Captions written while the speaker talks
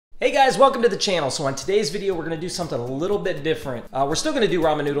Hey guys, welcome to the channel. So on today's video, we're gonna do something a little bit different. We're still gonna do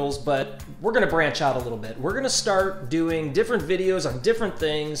ramen noodles, but we're gonna branch out a little bit. We're gonna start doing different videos on different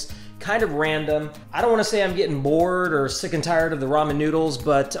things, kind of random. I don't wanna say I'm getting bored or sick and tired of the ramen noodles,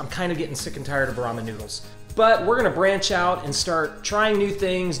 but I'm kind of getting sick and tired of ramen noodles. But we're gonna branch out and start trying new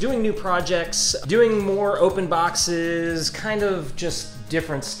things, doing new projects, doing more open boxes, kind of just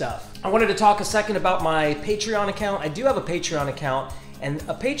different stuff. I wanted to talk a second about my Patreon account. I do have a Patreon account. And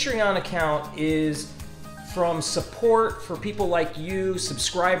a Patreon account is from support for people like you,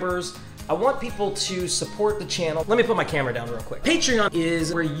 subscribers. I want people to support the channel. Let me put my camera down real quick. Patreon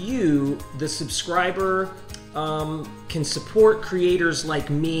is where you, the subscriber, can support creators like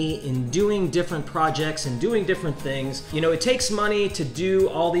me in doing different projects and doing different things. You know, it takes money to do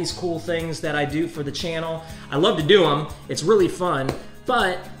all these cool things that I do for the channel. I love to do them. It's really fun,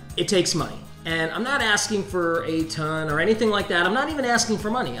 but it takes money. And I'm not asking for a ton or anything like that. I'm not even asking for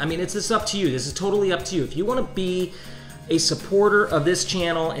money. I mean, it's just up to you. This is totally up to you. If you want to be a supporter of this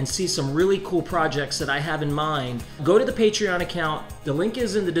channel and see some really cool projects that I have in mind, go to the Patreon account. The link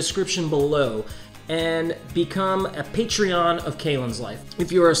is in the description below and become a Patreon of KalindsLife.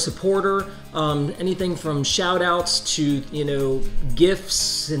 If you're a supporter, anything from shout outs to, you know,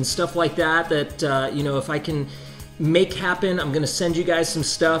 gifts and stuff like that, you know, if I can make happen, I'm gonna send you guys some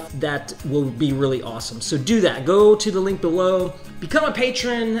stuff that will be really awesome. So do that. Go to the link below, become a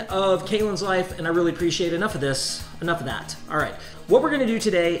patron of KalindsLife, and I really appreciate enough of this, enough of that. All right, what we're gonna do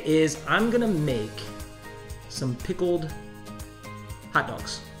today is I'm gonna make some pickled hot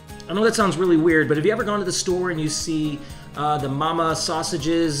dogs. I know that sounds really weird, but have you ever gone to the store and you see the mama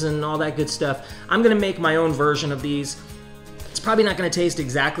sausages and all that good stuff? I'm gonna make my own version of these. It's probably not going to taste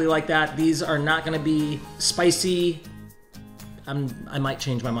exactly like that. These are not going to be spicy. I might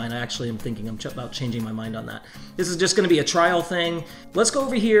change my mind. I actually am thinking about changing my mind on that. This is just going to be a trial thing. Let's go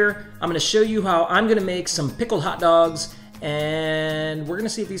over here. I'm going to show you how I'm going to make some pickled hot dogs, and we're going to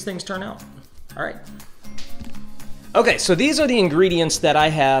see if these things turn out. All right. Okay, so these are the ingredients that I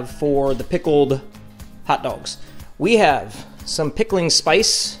have for the pickled hot dogs. We have some pickling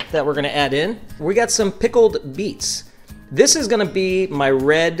spice that we're going to add in. We got some pickled beets. This is gonna be my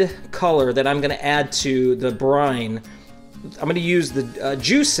red color that I'm gonna add to the brine. I'm gonna use the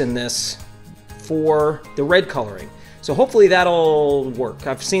juice in this for the red coloring. So hopefully that'll work.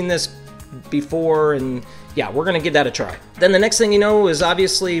 I've seen this before, and yeah, we're gonna give that a try. Then the next thing you know is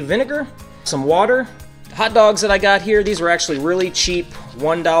obviously vinegar, some water. Hot dogs that I got here, these were actually really cheap,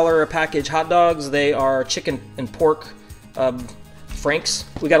 $1 a package hot dogs. They are chicken and pork franks.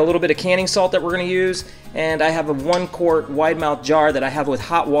 We got a little bit of canning salt that we're gonna use, and I have a 1 quart wide mouth jar that I have with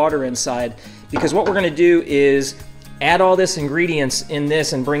hot water inside, because what we're gonna do is add all this ingredients in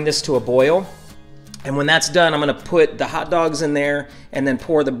this and bring this to a boil. And when that's done, I'm gonna put the hot dogs in there and then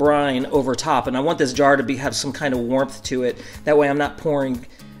pour the brine over top. And I want this jar to have some kind of warmth to it. That way I'm not pouring,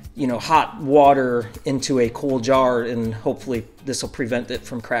 you know, hot water into a cold jar, and hopefully this will prevent it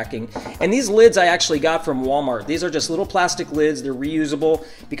from cracking. And these lids I actually got from Walmart. These are just little plastic lids. They're reusable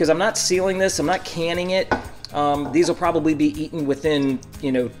because I'm not sealing this. I'm not canning it. These will probably be eaten within,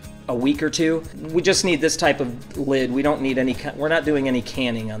 you know, a week or two. We just need this type of lid. We don't need any, we're not doing any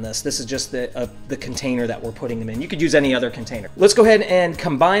canning on this. This is just the container that we're putting them in. You could use any other container. Let's go ahead and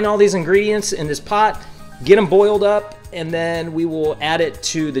combine all these ingredients in this pot, get them boiled up, and then we will add it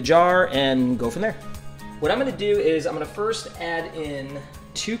to the jar and go from there. What I'm gonna do is I'm gonna first add in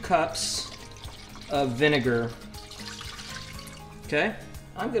 2 cups of vinegar. Okay,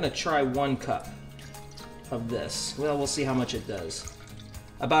 I'm gonna try 1 cup of this. Well, we'll see how much it does.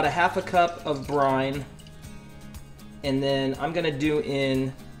 About a half a cup of brine, and then I'm gonna do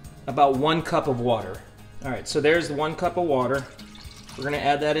in about 1 cup of water. All right, so there's the 1 cup of water. We're gonna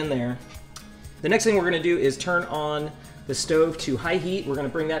add that in there. The next thing we're gonna do is turn on the stove to high heat. We're gonna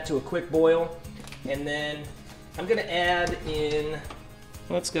bring that to a quick boil. And then I'm gonna add in,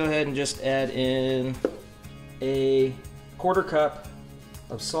 let's go ahead and just add in a 1/4 cup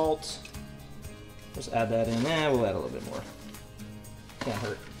of salt. Just add that in. We'll add a little bit more. Can't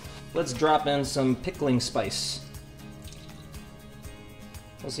hurt. Let's drop in some pickling spice.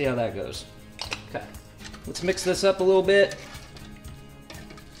 We'll see how that goes. Okay, let's mix this up a little bit.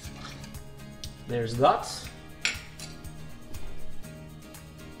 There's that.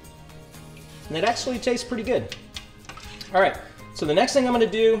 And it actually tastes pretty good. All right, so the next thing I'm gonna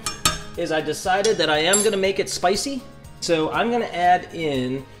do is I decided that I am gonna make it spicy. So I'm gonna add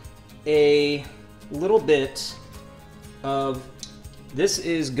in a little bit of, this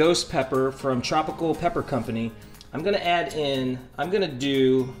is ghost pepper from Tropical Pepper Company. I'm gonna add in, I'm gonna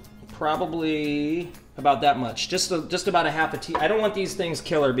do probably about that much. Just about a half a tea. I don't want these things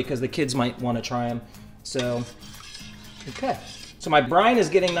killer because the kids might want to try them. So, okay. So my brine is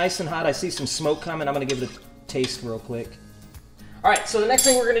getting nice and hot. I see some smoke coming. I'm going to give it a taste real quick. All right, so the next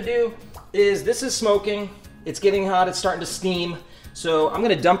thing we're going to do is this is smoking. It's getting hot. It's starting to steam. So I'm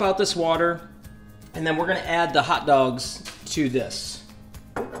going to dump out this water, and then we're going to add the hot dogs to this.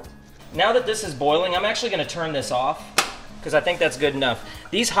 Now that this is boiling, I'm actually going to turn this off because I think that's good enough.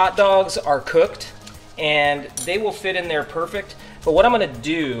 These hot dogs are cooked, and they will fit in there perfect. But what I'm going to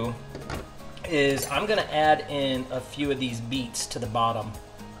do is I'm going to add in a few of these beets to the bottom.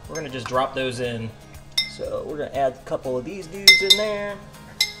 We're going to just drop those in. So we're going to add a couple of these dudes in there.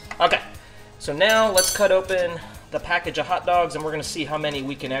 Okay, so now let's cut open the package of hot dogs, and we're going to see how many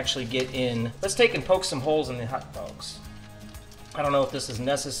we can actually get in. Let's take and poke some holes in the hot dogs. I don't know if this is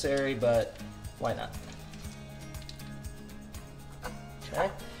necessary, but why not? Okay,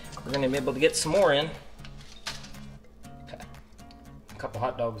 we're going to be able to get some more in. Okay, a couple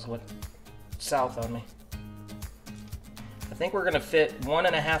hot dogs went south on me. I think we're going to fit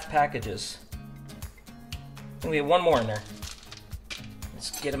 1.5 packages. I think we have one more in there.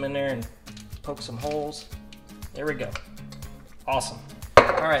 Let's get them in there and poke some holes. There we go. Awesome.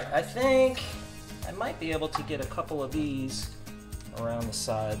 All right, I think I might be able to get a couple of these around the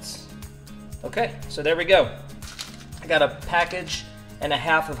sides. Okay, so there we go. I got a package and a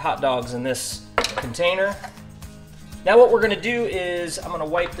half of hot dogs in this container. Now what we're gonna do is I'm gonna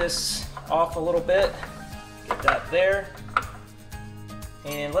wipe this off a little bit. Get that there.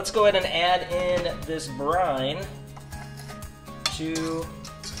 And let's go ahead and add in this brine to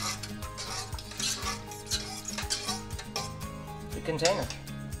the container.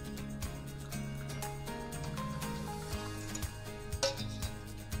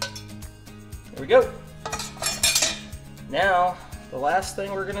 There we go. Now, the last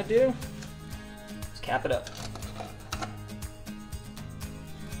thing we're gonna do is cap it up.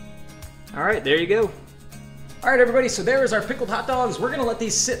 All right, there you go. All right, everybody, so there is our pickled hot dogs. We're gonna let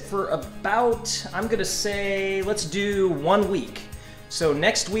these sit for about, I'm gonna say, let's do 1 week. So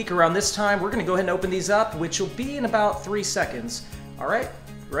next week around this time, we're gonna go ahead and open these up, which will be in about 3 seconds. All right,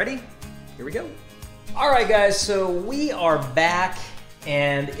 ready? Here we go. All right, guys, so we are back,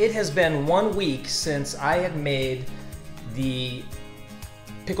 and it has been 1 week since I had made the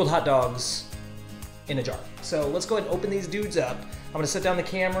pickled hot dogs in a jar. So let's go ahead and open these dudes up. I'm gonna set down the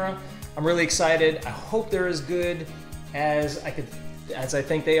camera. I'm really excited. I hope they're as good as I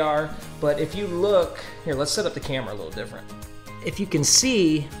think they are. But if you look, here, let's set up the camera a little different. If you can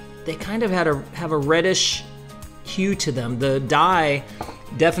see, they kind of have a reddish hue to them. The dye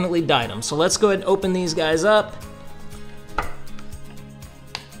definitely dyed them. So let's go ahead and open these guys up.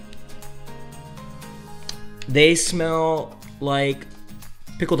 They smell like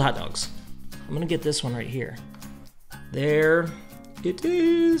pickled hot dogs. I'm gonna get this one right here. There it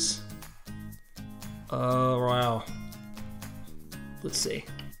is. Oh, wow. Let's see.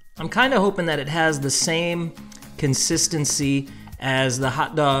 I'm kind of hoping that it has the same consistency as the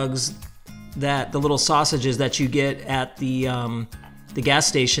hot dogs, that the little sausages that you get at the gas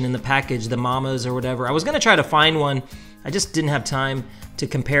station in the package, the Mamas or whatever. I was gonna try to find one. I just didn't have time to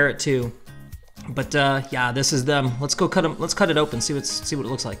compare it to. But yeah, this is them. Let's go cut them. Let's cut it open. See what it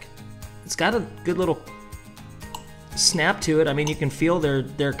looks like. It's got a good little snap to it. I mean, you can feel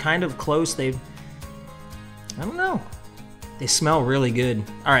they're kind of close. I don't know. They smell really good.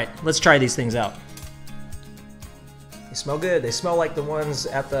 All right, let's try these things out. They smell good. They smell like the ones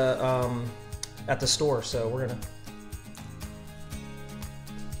at the store. So we're gonna.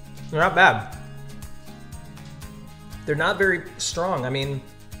 They're not bad. They're not very strong. I mean,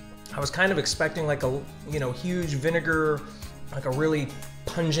 I was kind of expecting like a huge vinegar, like a really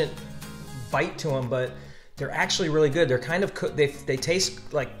pungent bite to them, but they're actually really good. They're kind of cooked. They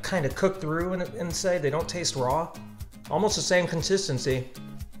taste like kind of cooked through and say they don't taste raw. Almost the same consistency.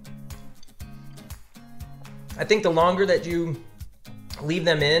 I think the longer that you leave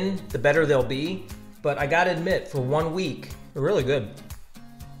them in, the better they'll be. But I gotta admit, for 1 week, they're really good.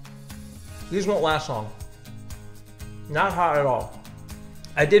 These won't last long. Not hot at all.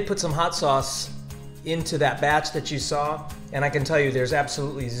 I did put some hot sauce into that batch that you saw, and I can tell you there's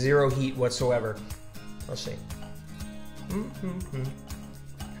absolutely zero heat whatsoever. Let's see.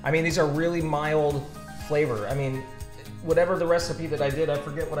 I mean, these are really mild flavor. I mean, whatever the recipe that I did, I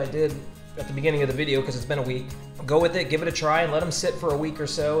forget what I did at the beginning of the video because it's been a week. Go with it, give it a try, and let them sit for a week or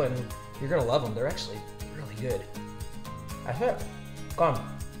so, and you're gonna love them. They're actually really good. That's it.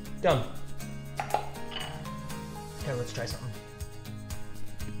 Gone. Done. Okay, let's try something.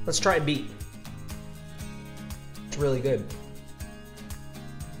 Let's try a beet. It's really good.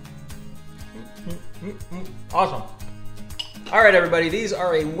 Awesome. All right, everybody, these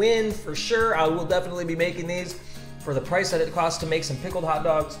are a win for sure. I will definitely be making these for the price that it costs to make some pickled hot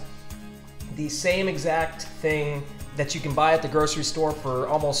dogs. The same exact thing that you can buy at the grocery store for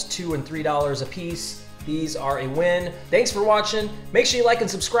almost $2 and $3 a piece. These are a win. Thanks for watching. Make sure you like and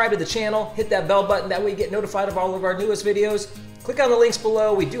subscribe to the channel. Hit that bell button. That way you get notified of all of our newest videos. Click on the links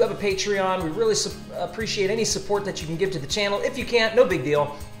below. We do have a Patreon. We really appreciate any support that you can give to the channel. If you can't, no big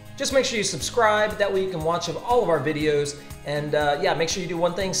deal. Just make sure you subscribe. That way you can watch all of our videos. And yeah, make sure you do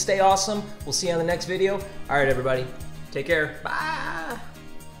one thing. Stay awesome. We'll see you on the next video. All right, everybody. Take care. Bye.